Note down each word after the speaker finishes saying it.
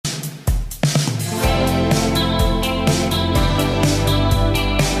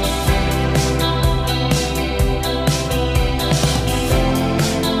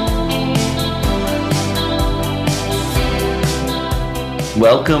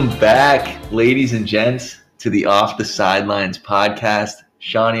Welcome back, ladies and gents, to the Off the Sidelines podcast.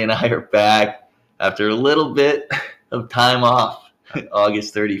 Shawnee and I are back after a little bit of time off,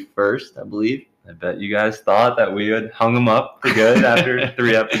 August 31st, I believe. I bet you guys thought that we had hung them up for good after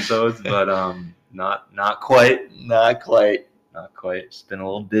 3 episodes, but not quite. Not quite. It's been a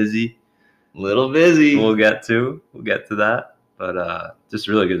little busy. We'll get to that, but just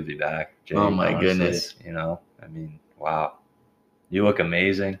really good to be back, Jay. Oh my goodness. Wow. You look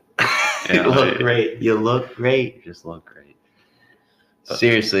amazing. You look great. You just look great. But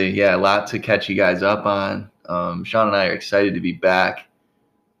seriously, yeah, a lot to catch you guys up on. Sean and I are excited to be back.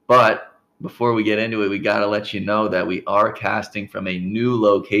 But before we get into it, we got to let you know that we are casting from a new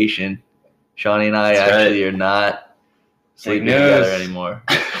location. Shawnee and I are not sleeping together anymore.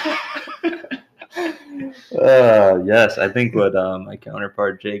 Yes, I think what my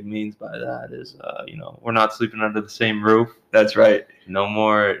counterpart Jake means by that is, we're not sleeping under the same roof. That's right. No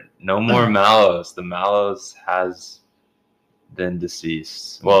more Mallows. The Mallows has been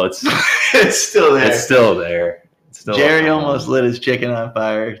deceased. Well, it's still there. It's still there. Jerry almost lit his chicken on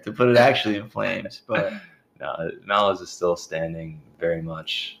fire to put it actually in flames, but no, Mallows is still standing, very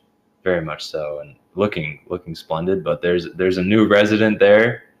much so, and looking splendid. But there's a new resident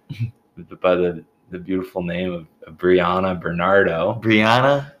there by the beautiful name of Brianna Bernardo.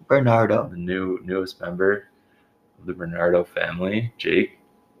 The newest member of the Bernardo family. Jake,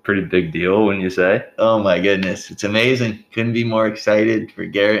 pretty big deal, wouldn't you say? Oh my goodness, it's amazing. Couldn't be more excited for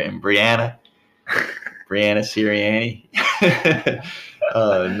Garrett and Brianna. Brianna Sirianni.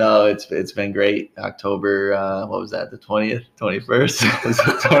 No, it's been great. October, what was that? The 20th, 21st? Was it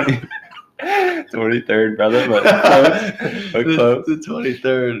 20th? 23rd, brother, but close. The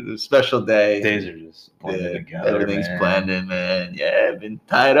 23rd, the special day. Days are just blending together. Everything's blending, man. Yeah, I've been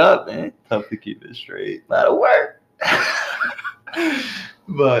tied up, man. Tough to keep it straight. A lot of work.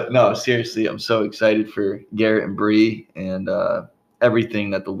 But no, seriously, I'm so excited for Garrett and Bree and everything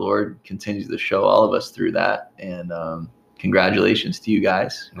that the Lord continues to show all of us through that. And congratulations to you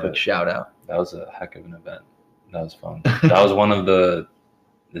guys. Quick shout out. That was a heck of an event. That was fun. That was one of the.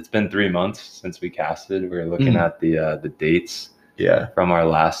 It's been 3 months since we casted. We were looking at the dates. Yeah. From our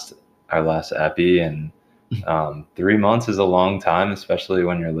last epi, and 3 months is a long time, especially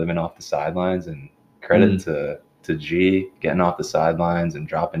when you're living off the sidelines. And credit to G getting off the sidelines and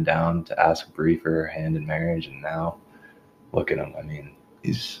dropping down to ask Bree for her hand in marriage, and now look at him. I mean,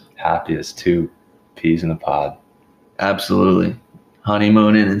 he's happy as 2 peas in a pod. Absolutely.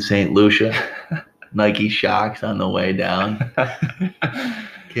 Honeymooning in St. Lucia. Nike Shocks on the way down.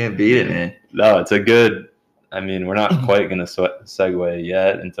 Can't beat it, man. No, it's a good. I mean, we're not quite going to segue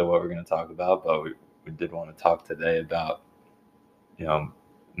yet into what we're going to talk about, but we did want to talk today about,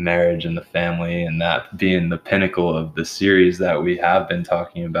 marriage and the family, and that being the pinnacle of the series that we have been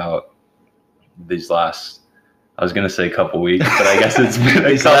talking about these last, I was going to say a couple weeks, but I guess it's been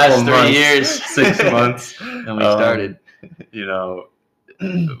a couple months, 3 years, 6 months. And we started.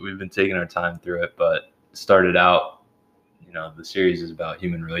 We've been taking our time through it, but started out, the series is about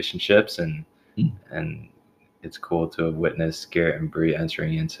human relationships, and it's cool to have witnessed Garrett and Bree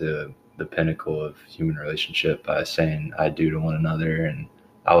entering into the pinnacle of human relationship by saying "I do" to one another. And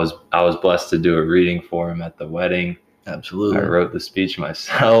I was blessed to do a reading for him at the wedding. Absolutely. I wrote the speech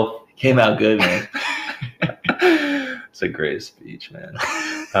myself. Came out good, man. It's a great speech, man.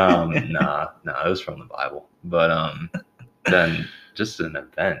 It was from the Bible. But then just an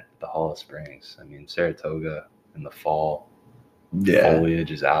event, the Hall of Springs. I mean, Saratoga in the fall. Yeah.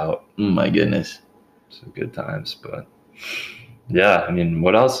 Foliage is out. My goodness. Some good times, but yeah, I mean,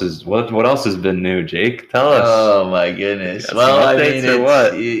 what else has been new, Jake? Tell us. Oh my goodness. Well, I mean,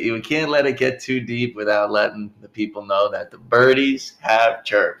 you can't let it get too deep without letting the people know that the birdies have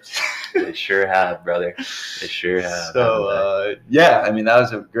chirped. They sure have, brother. They sure have. So, yeah, I mean, that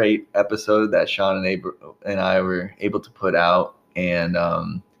was a great episode that Sean and I were able to put out, and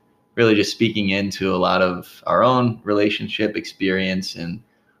really just speaking into a lot of our own relationship experience, and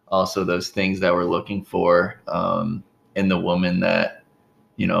also those things that we're looking for in the woman that,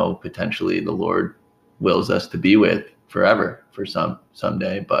 potentially the Lord wills us to be with forever for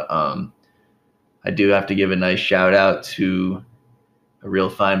someday. But I do have to give a nice shout out to a real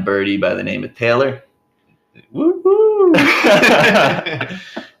fine birdie by the name of Taylor. Woo-hoo!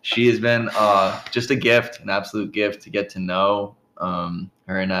 She has been just a gift, an absolute gift to get to know.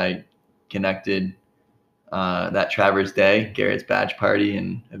 Her and I connected that Travers Day, Garrett's badge party,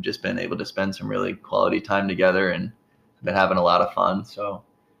 and have just been able to spend some really quality time together, and been having a lot of fun. So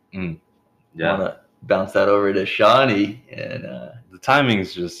I want to bounce that over to Shawnee. And the timing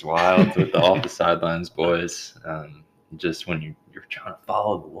is just wild with the Off the Sidelines boys. just when you're trying to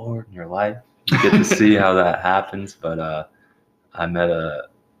follow the Lord in your life, you get to see how that happens. But I met a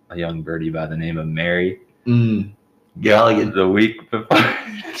young birdie by the name of Mary. Galligan. The week before,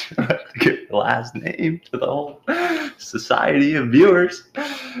 to give the last name to the whole society of viewers.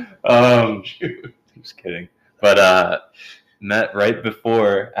 Just kidding. But met right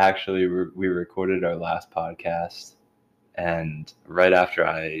before, actually, we recorded our last podcast. And right after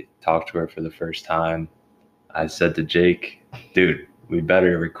I talked to her for the first time, I said to Jake, dude, we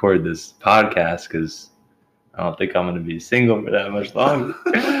better record this podcast because I don't think I'm going to be single for that much longer.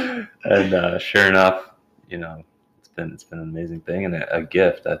 And sure enough, it's been an amazing thing and a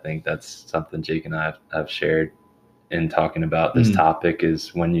gift. I think that's something Jake and I have shared in talking about this topic,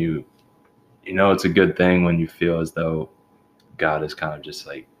 is when it's a good thing when you feel as though God has kind of just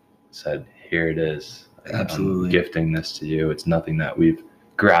like said, here it is. Absolutely. I'm gifting this to you. It's nothing that we've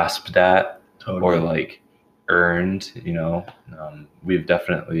grasped at or like earned, we've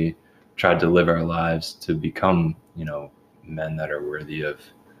definitely tried to live our lives to become, men that are worthy of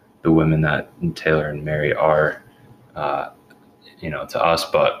the women that Taylor and Mary are, to us.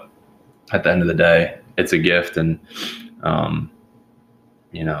 But at the end of the day, it's a gift, and,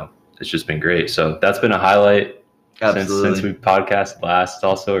 it's just been great. So that's been a highlight since we podcasted last. It's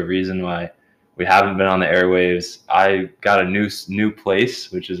also a reason why we haven't been on the airwaves. I got a new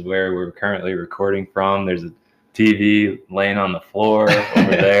place, which is where we're currently recording from. There's a TV laying on the floor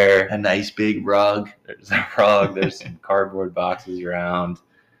over there. A nice big rug. There's a rug. There's some cardboard boxes around.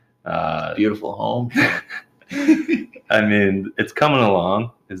 Beautiful home. I mean, it's coming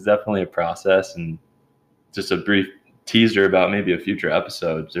along. It's definitely a process, and just a brief teaser about maybe a future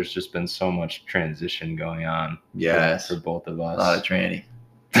episode. There's just been so much transition going on. Yes, for both of us. A lot of tranny.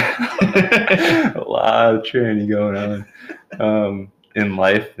 A lot of tranny going on in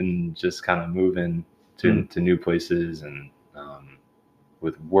life, and just kind of moving to new places, and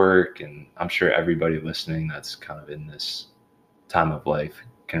with work. And I'm sure everybody listening that's kind of in this time of life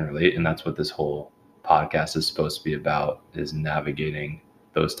can relate. And that's what this whole podcast is supposed to be about, is navigating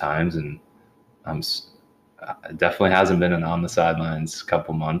those times. And it definitely hasn't been an on the sidelines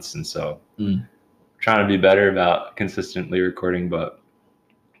couple months, and so trying to be better about consistently recording. But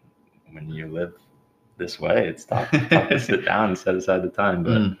when you live this way, it's tough to sit down and set aside the time.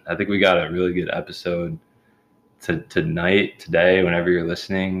 But I think we got a really good episode today, whenever you're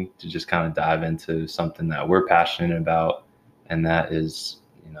listening, to just kind of dive into something that we're passionate about, and that is,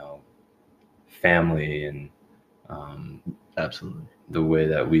 family, and absolutely the way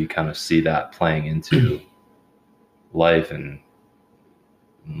that we kind of see that playing into life, and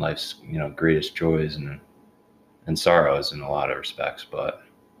life's greatest joys and sorrows in a lot of respects. But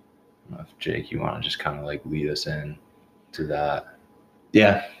I don't know if Jake, you want to just kind of like lead us in to that.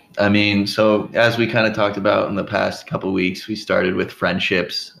 Yeah, I mean, so as we kind of talked about in the past couple of weeks, we started with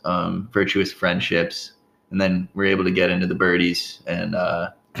friendships, virtuous friendships, and then we're able to get into the birdies and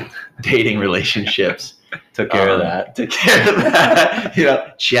dating relationships. Took care of that.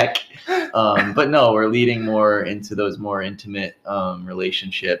 Check. But no, we're leading more into those more intimate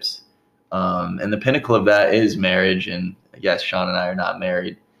relationships. And the pinnacle of that is marriage. And yes, Sean and I are not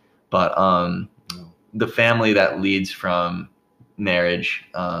married, but the family that leads from marriage,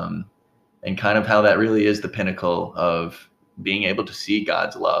 and kind of how that really is the pinnacle of being able to see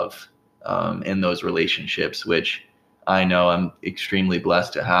God's love in those relationships, which I know I'm extremely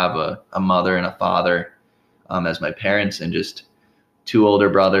blessed to have a mother and a father as my parents, and just two older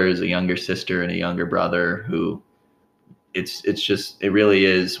brothers, a younger sister and a younger brother, who it really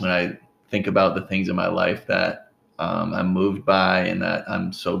is, when I think about the things in my life that I'm moved by and that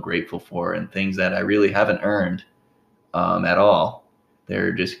I'm so grateful for, and things that I really haven't earned at all.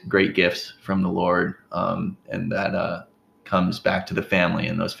 They're just great gifts from the Lord, and that comes back to the family,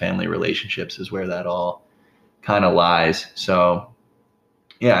 and those family relationships is where that all kind of lies. So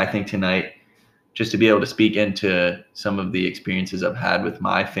yeah, I think tonight, just to be able to speak into some of the experiences I've had with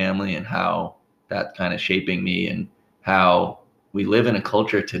my family, and how that kind of shaping me, and how we live in a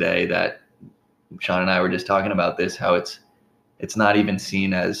culture today that Sean and I were just talking about this, how it's not even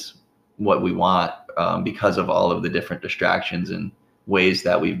seen as what we want, because of all of the different distractions and ways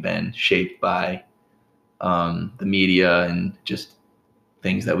that we've been shaped by the media, and just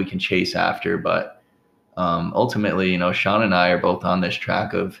things that we can chase after. But ultimately, Sean and I are both on this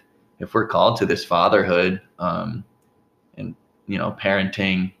track of, if we're called to this fatherhood, and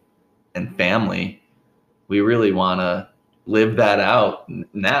parenting and family, we really want to live that out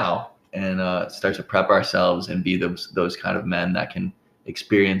now, and start to prep ourselves and be those kind of men that can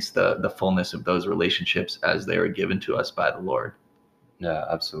experience the fullness of those relationships as they were given to us by the Lord. Yeah,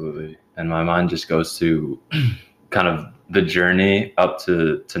 absolutely. And my mind just goes to kind of the journey up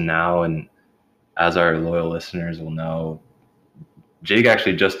to now. And as our loyal listeners will know, Jake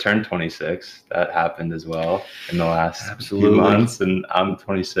actually just turned 26. That happened as well in the last few months, and I'm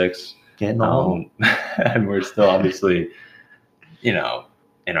 26. Getting old. And we're still obviously, you know,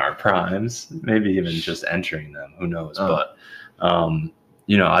 in our primes, maybe even just entering them, who knows. But,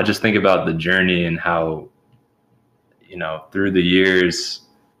 you know, I just think about the journey and how, you know, through the years,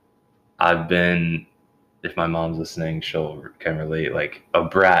 I've been, if my mom's listening, can relate, like a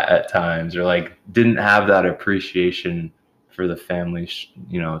brat at times, or like didn't have that appreciation for the family,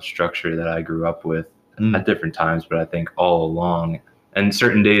 you know, structure that I grew up with at different times. But I think all along, and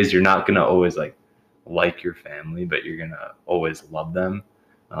certain days you're not going to always like your family, but you're going to always love them.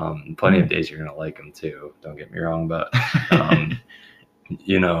 Plenty of days you're going to like them too. Don't get me wrong. But,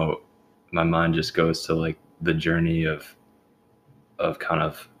 you know, my mind just goes to like the journey of kind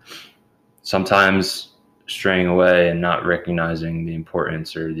of sometimes straying away and not recognizing the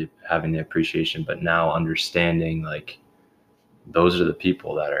importance or having the appreciation, but now understanding like those are the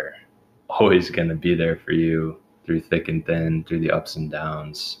people that are always going to be there for you through thick and thin, through the ups and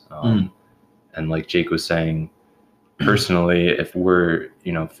downs. And like Jake was saying, personally, if we're,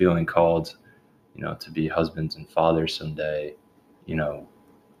 you know, feeling called, you know, to be husbands and fathers someday, you know,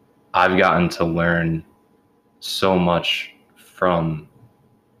 I've gotten to learn so much from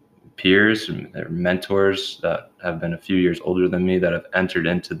peers and mentors that have been a few years older than me that have entered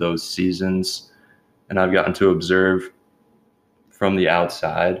into those seasons. And I've gotten to observe from the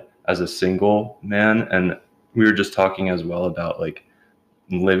outside as a single man. And we were just talking as well about like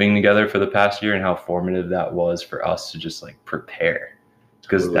living together for the past year and how formative that was for us to just like prepare,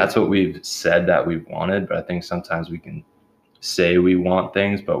 because that's what we've said that we wanted. But I think sometimes we can say we want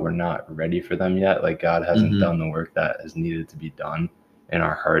things, but we're not ready for them yet. Like God hasn't done the work that is needed to be done in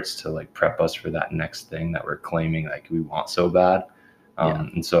our hearts to like prep us for that next thing that we're claiming like we want so bad.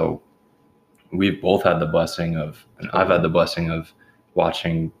 And so we've both had the blessing of, and I've had the blessing of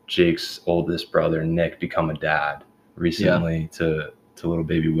watching Jake's oldest brother, Nick, become a dad recently to little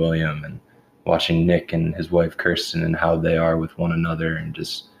baby William, and watching Nick and his wife, Kirsten, and how they are with one another, and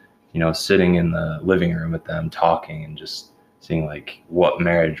just, you know, sitting in the living room with them talking and just seeing like what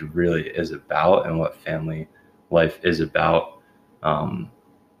marriage really is about and what family life is about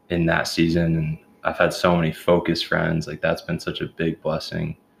in that season. And I've had so many focus friends, like that's been such a big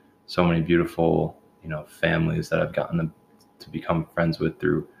blessing. So many beautiful, you know, families that I've gotten to become friends with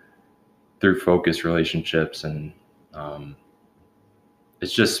through focus relationships. And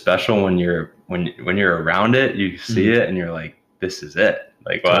it's just special when you're around it, you see it and you're like, this is it.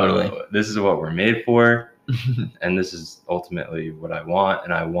 Like, wow, this is what we're made for. And this is ultimately what I want.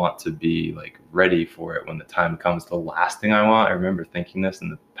 And I want to be like ready for it when the time comes. The last thing I want, I remember thinking this in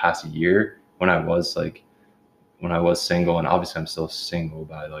the past year when I was single, and obviously I'm still single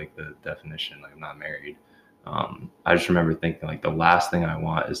by like the definition, like I'm not married. I just remember thinking like the last thing I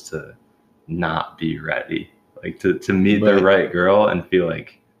want is to not be ready, like to meet the right girl and feel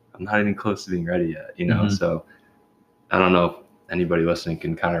like I'm not even close to being ready yet, you know? So I don't know if anybody listening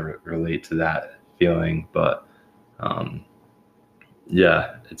can kind of relate to that feeling, but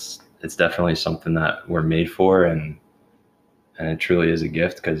it's definitely something that we're made for, and it truly is a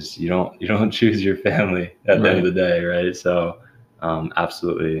gift, because you don't choose your family at the end of the day, right? So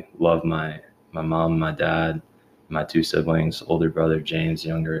absolutely love my mom, my dad, my two siblings, older brother James,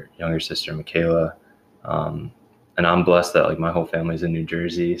 younger sister Michaela, and I'm blessed that like my whole family's in New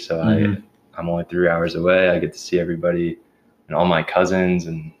Jersey, so I'm only 3 hours away. I get to see everybody and all my cousins,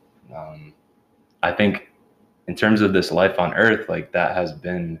 and I think in terms of this life on earth, like that has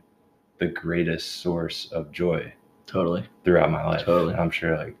been the greatest source of joy throughout my life. I'm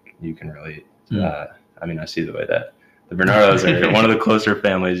sure like you can relate to that. I mean, I see the way that the Bernardos are one of the closer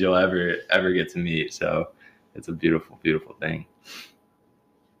families you'll ever get to meet. So it's a beautiful, beautiful thing.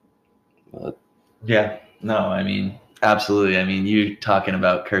 But I mean, absolutely. I mean, you talking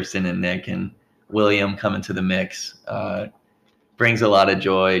about Kirsten and Nick and William coming to the mix brings a lot of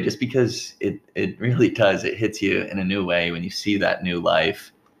joy, just because it really does. It hits you in a new way when you see that new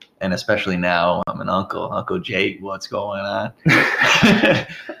life. And especially now, I'm an Uncle Jake, what's going on?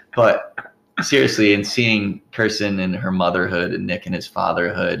 But seriously, and seeing Kirsten and her motherhood and Nick and his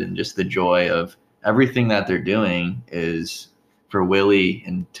fatherhood, and just the joy of everything that they're doing is for Willie,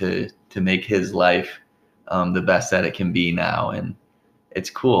 and to make his life the best that it can be now. And it's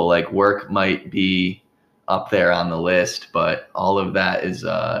cool. Like work might be up there on the list, but all of that is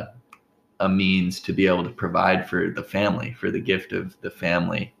a means to be able to provide for the family, for the gift of the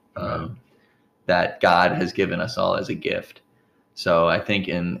family that God has given us all as a gift. So I think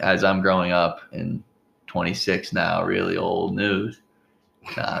as I'm growing up in 26 now, really old news.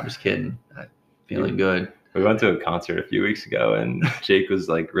 Nah, I'm just kidding. I'm feeling good. We went to a concert a few weeks ago, and Jake was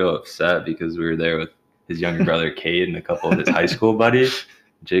like real upset because we were there with his younger brother Cade and a couple of his high school buddies.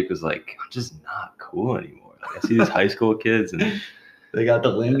 Jake was like, I'm just not cool anymore. Like, I see these high school kids and they got the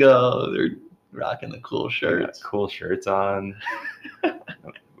lingo. They're rocking the cool shirts. Cool shirts on.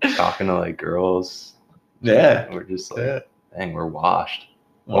 Talking to like girls. Yeah. We're just like, dang, we're washed.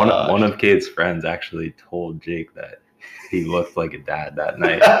 One of Cade's friends actually told Jake that he looked like a dad that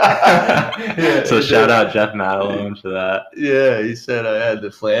night. So shout out Jeff Madeline for that. Yeah, he said I had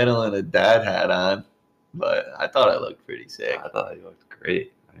the flannel and a dad hat on, but I thought I looked pretty sick. I thought he looked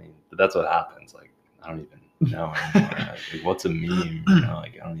great. I mean, but that's what happens. Like, I don't even know anymore. Like, what's a meme? You know,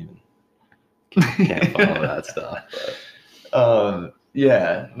 like I don't even can't follow that stuff. But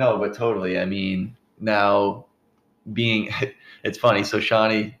yeah, no, but totally. I mean, now it's funny. So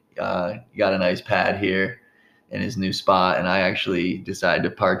Shawnee got a nice pad here in his new spot, and I actually decided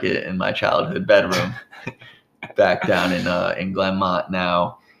to park it in my childhood bedroom back down in Glenmont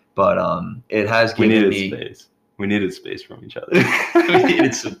now. But it has given me space. We needed space from each other. We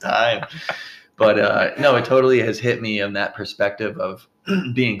needed some time. But no, it totally has hit me in that perspective of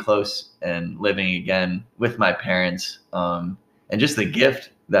being close and living again with my parents, and just the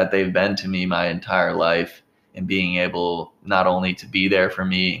gift that they've been to me my entire life, and being able not only to be there for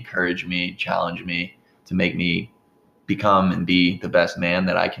me, encourage me, challenge me, to make me become and be the best man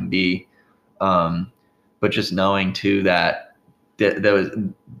that I can be. But just knowing too that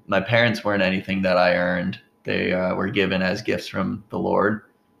my parents weren't anything that I earned. They were given as gifts from the Lord.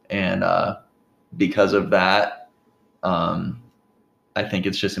 And because of that, I think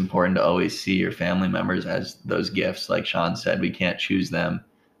it's just important to always see your family members as those gifts. Like Sean said, we can't choose them,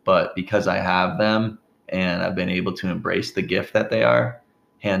 but because I have them and I've been able to embrace the gift that they are,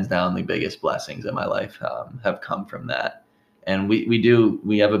 hands down, the biggest blessings in my life have come from that. And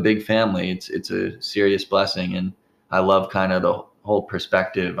we have a big family. It's a serious blessing. And I love kind of the whole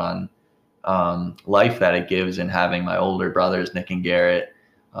perspective on life that it gives, and having my older brothers, Nick and Garrett,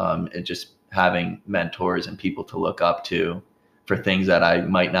 and just having mentors and people to look up to for things that I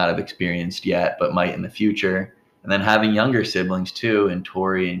might not have experienced yet, but might in the future. And then having younger siblings too, and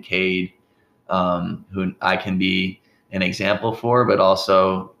Tori and Cade, who I can be an example for, but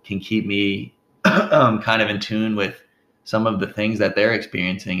also can keep me kind of in tune with some of the things that they're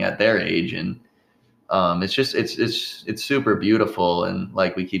experiencing at their age. And it's super beautiful. And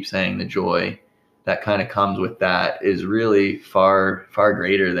like we keep saying, the joy that kind of comes with that is really far, far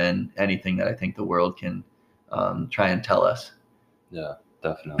greater than anything that I think the world can try and tell us. Yeah,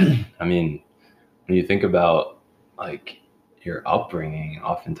 definitely. I mean, when you think about like your upbringing,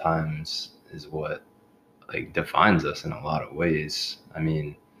 oftentimes is what like defines us in a lot of ways. I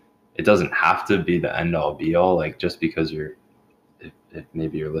mean, it doesn't have to be the end all be all. Like just because if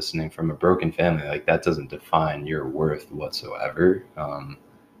maybe you're listening from a broken family, like that doesn't define your worth whatsoever.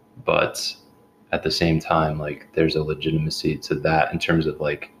 But at the same time, like there's a legitimacy to that in terms of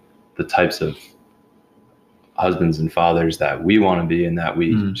like the types of husbands and fathers that we want to be, and that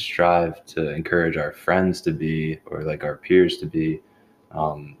we strive to encourage our friends to be, or like our peers to be.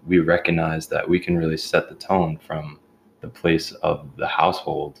 We recognize that we can really set the tone from the place of the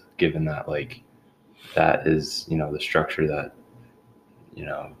household, given that like that is, you know, the structure that, you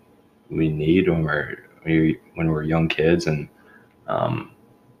know, we need when we're young kids. And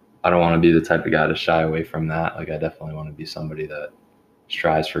I don't want to be the type of guy to shy away from that. Like I definitely want to be somebody that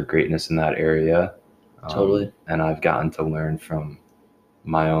strives for greatness in that area. Totally. And I've gotten to learn from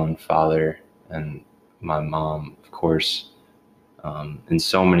my own father and my mom, of course, in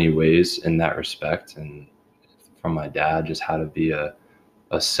so many ways in that respect, and from my dad, just how to be a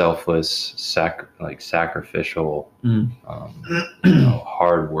selfless, sacrificial, you know,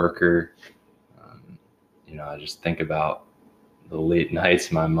 hard worker. You know, I just think about the late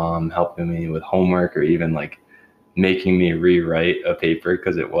nights, my mom helping me with homework, or even like making me rewrite a paper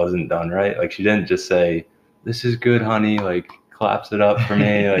because it wasn't done right. Like she didn't just say, "This is good, honey," like claps it up for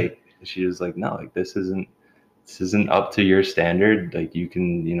me. Like she was like, "No, like this isn't up to your standard. Like you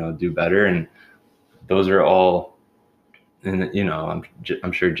can, you know, do better." And those are all, and you know,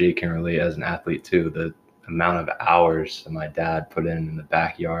 I'm sure Jake can relate as an athlete too. The amount of hours that my dad put in the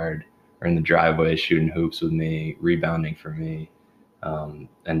backyard or in the driveway, shooting hoops with me, rebounding for me,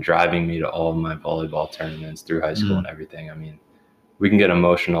 and driving me to all of my volleyball tournaments through high school and everything. I mean, we can get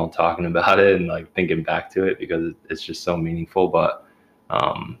emotional talking about it and like thinking back to it because it's just so meaningful. But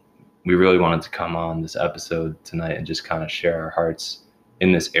we really wanted to come on this episode tonight and just kind of share our hearts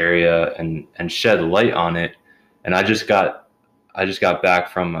in this area and shed light on it. And I just got back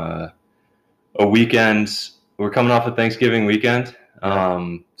from a weekend. We're coming off a Thanksgiving weekend.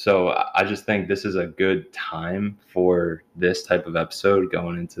 Yeah. So I just think this is a good time for this type of episode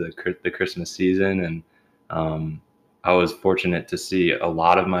going into the Christmas season. And I was fortunate to see a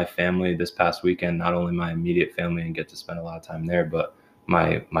lot of my family this past weekend, not only my immediate family and get to spend a lot of time there, but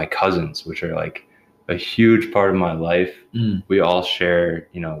my cousins, which are like a huge part of my life. We all share,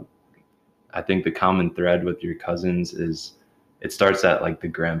 I think the common thread with your cousins is it starts at like the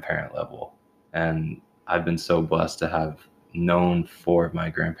grandparent level. And I've been so blessed to have known four of my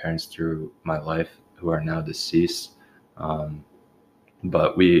grandparents through my life who are now deceased.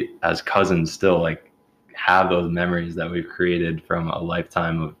 But we, as cousins, still like have those memories that we've created from a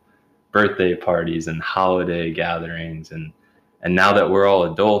lifetime of birthday parties and holiday gatherings. And now that we're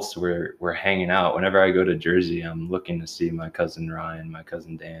all adults, we're hanging out. Whenever I go to Jersey, I'm looking to see my cousin Ryan, my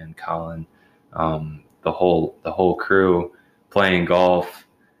cousin Dan, Colin, the whole crew playing golf.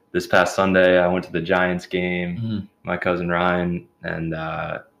 This past Sunday, I went to the Giants game. My cousin Ryan and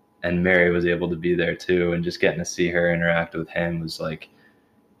Mary was able to be there too, and just getting to see her interact with him was like,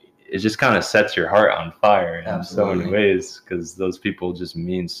 it just kind of sets your heart on fire in Absolutely. so many ways, because those people just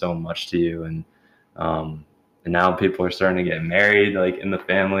mean so much to you. And now people are starting to get married, like in the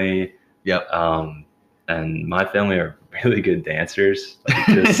family. Yep. And my family are really good dancers, like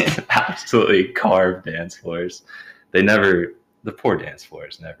just absolutely carved dance floors. The poor dance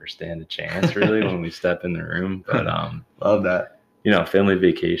floors never stand a chance really when we step in the room. But love that. Family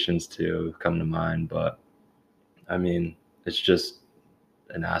vacations too come to mind. But I mean, it's just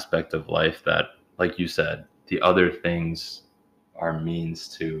an aspect of life that, like you said, the other things are means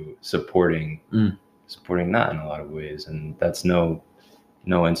to supporting that in a lot of ways. And that's no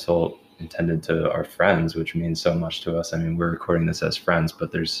insult intended to our friends, which means so much to us. I mean, we're recording this as friends,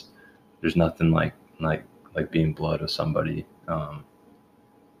 but there's nothing like being blood with somebody.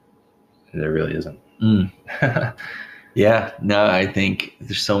 There really isn't. Yeah, no, I think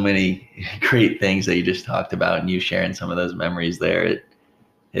there's so many great things that you just talked about, and you sharing some of those memories there.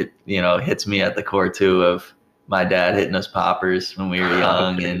 It hits me at the core too of my dad hitting us poppers when we were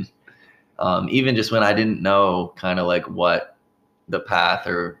young, and even just when I didn't know kind of like what the path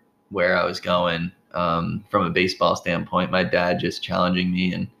or where I was going from a baseball standpoint, my dad just challenging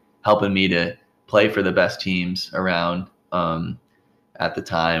me and helping me to play for the best teams around at the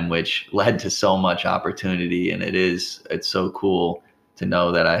time, which led to so much opportunity. And it's so cool to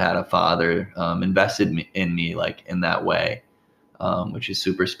know that I had a father invested in me like in that way, which is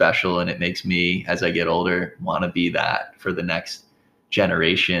super special. And it makes me, as I get older, want to be that for the next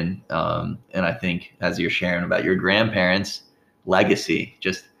generation. And I think as you're sharing about your grandparents' legacy,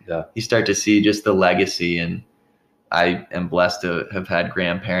 you start to see just the legacy. And I am blessed to have had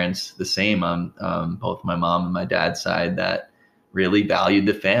grandparents the same on both my mom and my dad's side that really valued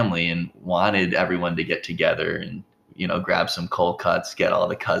the family and wanted everyone to get together and grab some cold cuts, get all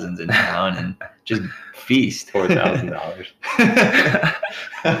the cousins in town, and just feast.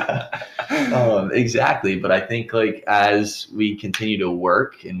 $4,000. Exactly. But I think like as we continue to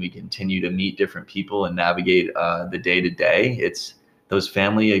work and we continue to meet different people and navigate the day to day, it's those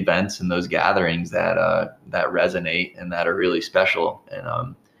family events and those gatherings that resonate and that are really special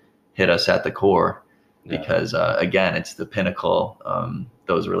and hit us at the core. Yeah. Because again, it's the pinnacle,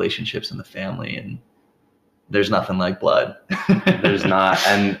 those relationships in the family, and there's nothing like blood. There's not.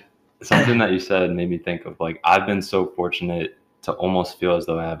 And something that you said made me think of like, I've been so fortunate to almost feel as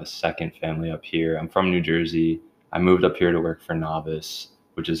though I have a second family up here. I'm from New Jersey. I moved up here to work for Novice,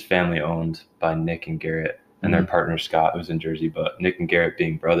 which is family owned by Nick and Garrett and their partner Scott, who's in Jersey, but Nick and Garrett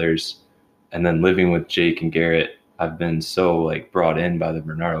being brothers. And then living with Jake and Garrett, I've been so like brought in by the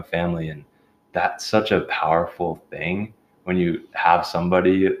Bernardo family. And that's such a powerful thing when you have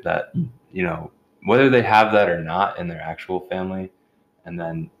somebody that, whether they have that or not in their actual family, and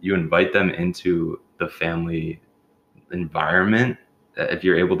then you invite them into the family environment, if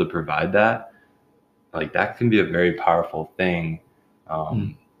you're able to provide that, like that can be a very powerful thing,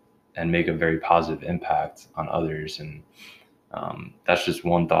 and make a very positive impact on others. And that's just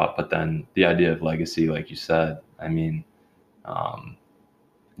one thought. But then the idea of legacy, like you said, I mean, at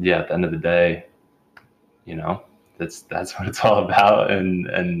the end of the day, that's what it's all about,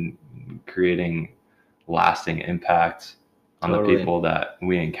 and creating lasting impact on the people that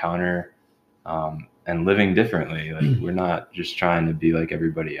we encounter, and living differently. Like we're not just trying to be like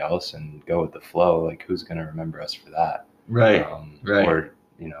everybody else and go with the flow. Like who's going to remember us for that? Right. Or,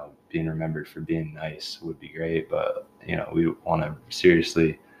 being remembered for being nice would be great, but we want to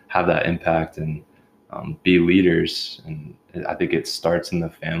seriously have that impact and be leaders. And I think it starts in the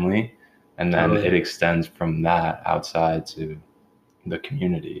family, and then it extends from that outside to the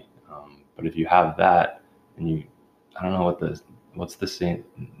community. But if you have that, and I don't know what's the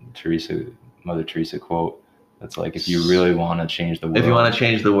Mother Teresa quote. That's like, if you really want to change the world. If you want to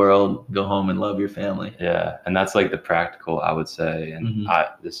change the world, go home and love your family. Yeah, and that's like the practical, I would say. And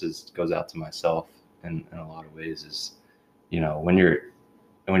this goes out to myself in a lot of ways. Is, when you're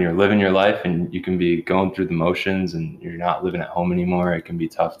living your life and you can be going through the motions and you're not living at home anymore, it can be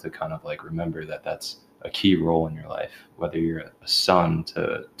tough to kind of like remember that that's a key role in your life. Whether you're a son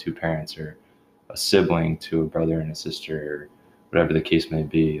to two parents, or a sibling to a brother and a sister, or whatever the case may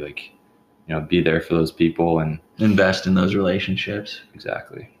be, like, be there for those people and invest in those relationships.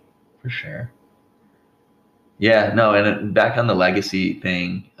 Exactly. For sure. Yeah, no, and back on the legacy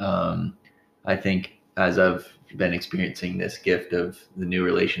thing, I think as I've been experiencing this gift of the new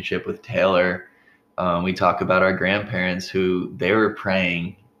relationship with Taylor, we talk about our grandparents who they were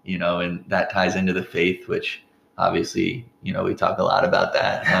praying, and that ties into the faith, which obviously, we talk a lot about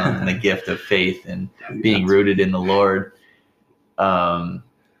that, and the gift of faith and being rooted in the Lord.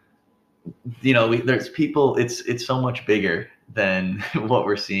 There's people, it's so much bigger than what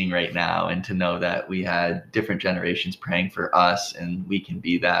we're seeing right now. And to know that we had different generations praying for us, and we can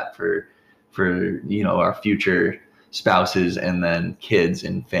be that for our future spouses and then kids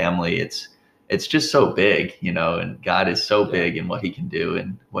and family. It's just so big, and God is so big in what he can do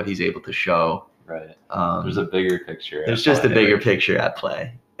and what he's able to show. Right. There's a bigger picture. There's just a bigger picture at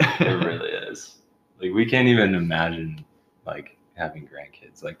play. It really is. Like, we can't even imagine like having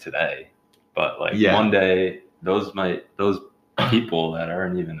grandkids like today, but like one day those people that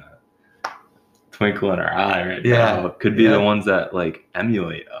aren't even a twinkle in our eye right now could be the ones that like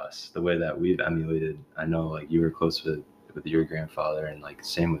emulate us the way that we've emulated. I know, like, you were close with your grandfather, and like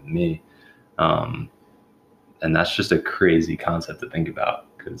same with me, and that's just a crazy concept to think about,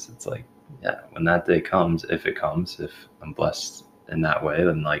 because it's like, when that day comes, if I'm blessed in that way,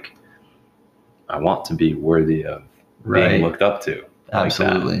 then like I want to be worthy of being looked up to.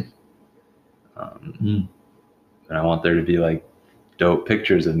 Absolutely. And I want there to be like dope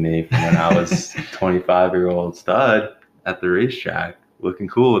pictures of me from when I was 25-year-old stud at the racetrack, looking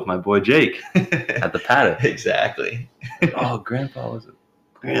cool with my boy Jake at the paddock. Exactly. Oh, Grandpa was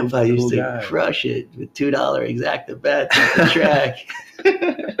Grandpa used to crush it with $2 exacta bets at the track.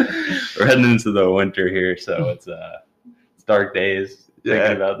 We're heading into the winter here, so it's dark days.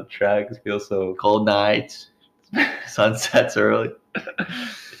 Thinking about the track, it feels so cold nights. Sunsets early.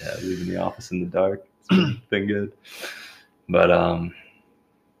 Leaving the office in the dark. It's been good. But I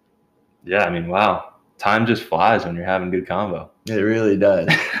mean, wow. Time just flies when you're having good convo. It really does.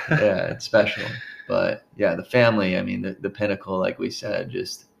 It's special. But the family, I mean, the pinnacle, like we said,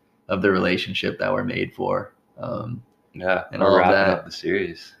 just of the relationship that we're made for. And we're wrapping up the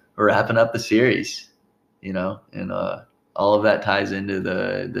series. We're wrapping up the series, and all of that ties into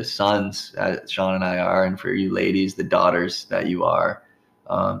the sons that Sean and I are, and for you ladies, the daughters that you are,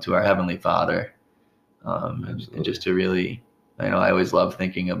 to our Heavenly Father. And just to really, I always love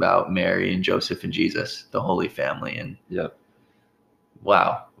thinking about Mary and Joseph and Jesus, the Holy Family. And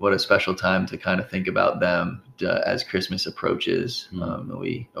wow, what a special time to kind of think about them as Christmas approaches.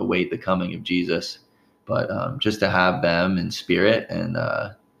 We await the coming of Jesus, but just to have them in spirit, and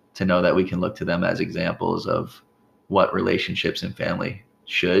to know that we can look to them as examples of what relationships and family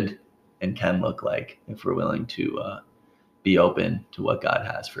should and can look like if we're willing to be open to what God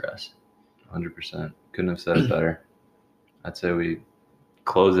has for us. 100%. Couldn't have said it better. I'd say we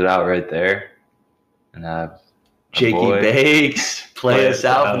close it out right there and have Jakey Bakes play us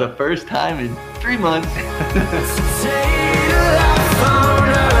out for the first time in 3 months.